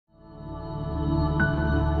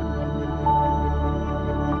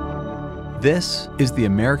This is the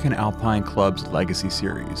American Alpine Club's Legacy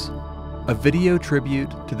Series, a video tribute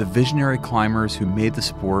to the visionary climbers who made the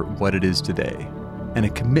sport what it is today, and a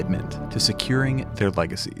commitment to securing their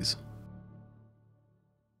legacies.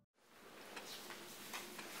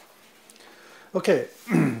 Okay,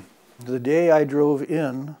 the day I drove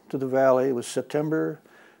in to the valley was September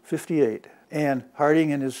 '58, and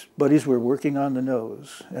Harding and his buddies were working on the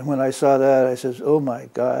nose. And when I saw that, I said, oh my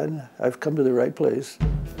God, I've come to the right place.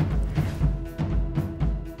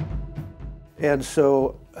 And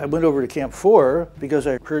so I went over to Camp 4 because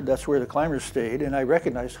I heard that's where the climbers stayed, and I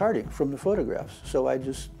recognized Harding from the photographs. So I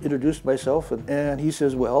just introduced myself, and he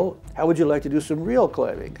says, well, how would you like to do some real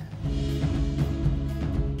climbing?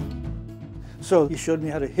 So he showed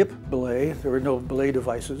me how to hip belay. There were no belay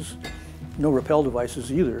devices, no rappel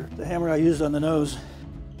devices either. The hammer I used on the nose,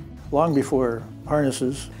 long before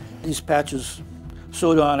harnesses. These patches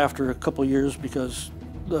sewed on after a couple years because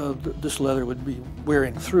this leather would be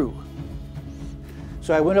wearing through.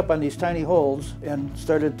 So I went up on these tiny holes and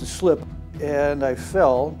started to slip, and I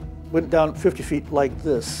fell, went down 50 feet like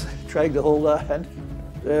this, trying to hold on.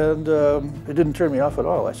 And it didn't turn me off at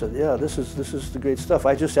all. I said, yeah, this is the great stuff.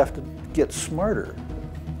 I just have to get smarter.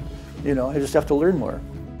 You know, I just have to learn more.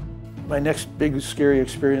 My next big scary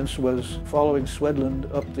experience was following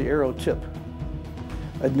Swedland up the arrow tip.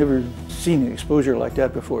 I'd never seen an exposure like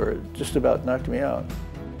that before. It just about knocked me out.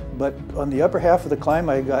 But on the upper half of the climb,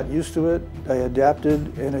 I got used to it, I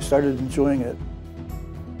adapted, and I started enjoying it.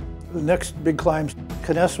 The next big climb,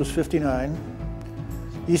 Kness was 59.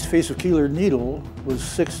 East face of Keeler Needle was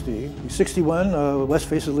 60. 61, west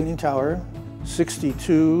face of Leaning Tower.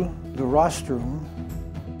 62, the rostrum.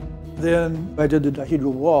 Then I did the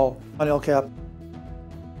dihedral wall on El Cap.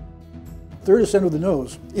 Third ascent of the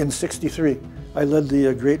nose in 63. I led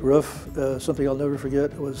the Great Roof, something I'll never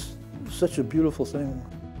forget. It was such a beautiful thing.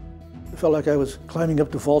 It felt like I was climbing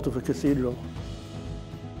up the vault of a cathedral.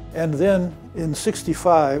 And then in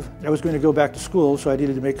 65, I was going to go back to school, so I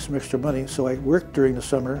needed to make some extra money, so I worked during the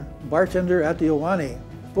summer. Bartender at the Owani.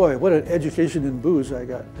 Boy, what an education in booze I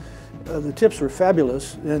got. The tips were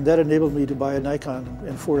fabulous, and that enabled me to buy a Nikon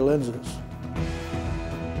and 4 lenses.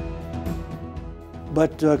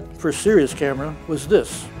 But for a serious camera was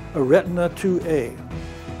this, a Retina 2A.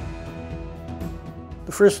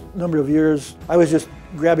 The first number of years, I was just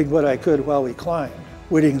grabbing what I could while we climbed,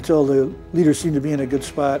 waiting until the leader seemed to be in a good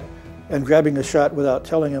spot and grabbing a shot without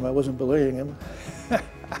telling him I wasn't belaying him.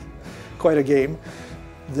 Quite a game.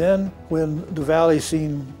 Then when the valley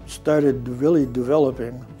scene started really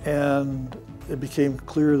developing and it became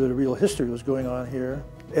clear that a real history was going on here,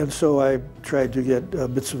 and so I tried to get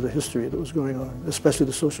bits of the history that was going on, especially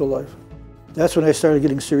the social life. That's when I started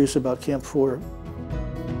getting serious about Camp 4.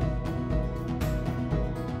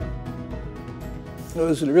 It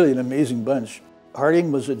was really an amazing bunch.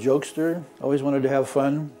 Harding was a jokester, always wanted to have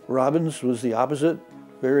fun. Robbins was the opposite,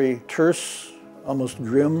 very terse, almost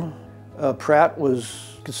grim. Pratt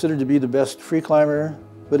was considered to be the best free climber,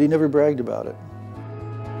 but he never bragged about it.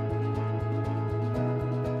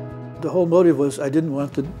 The whole motive was I didn't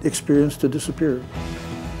want the experience to disappear.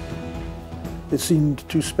 It seemed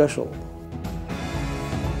too special.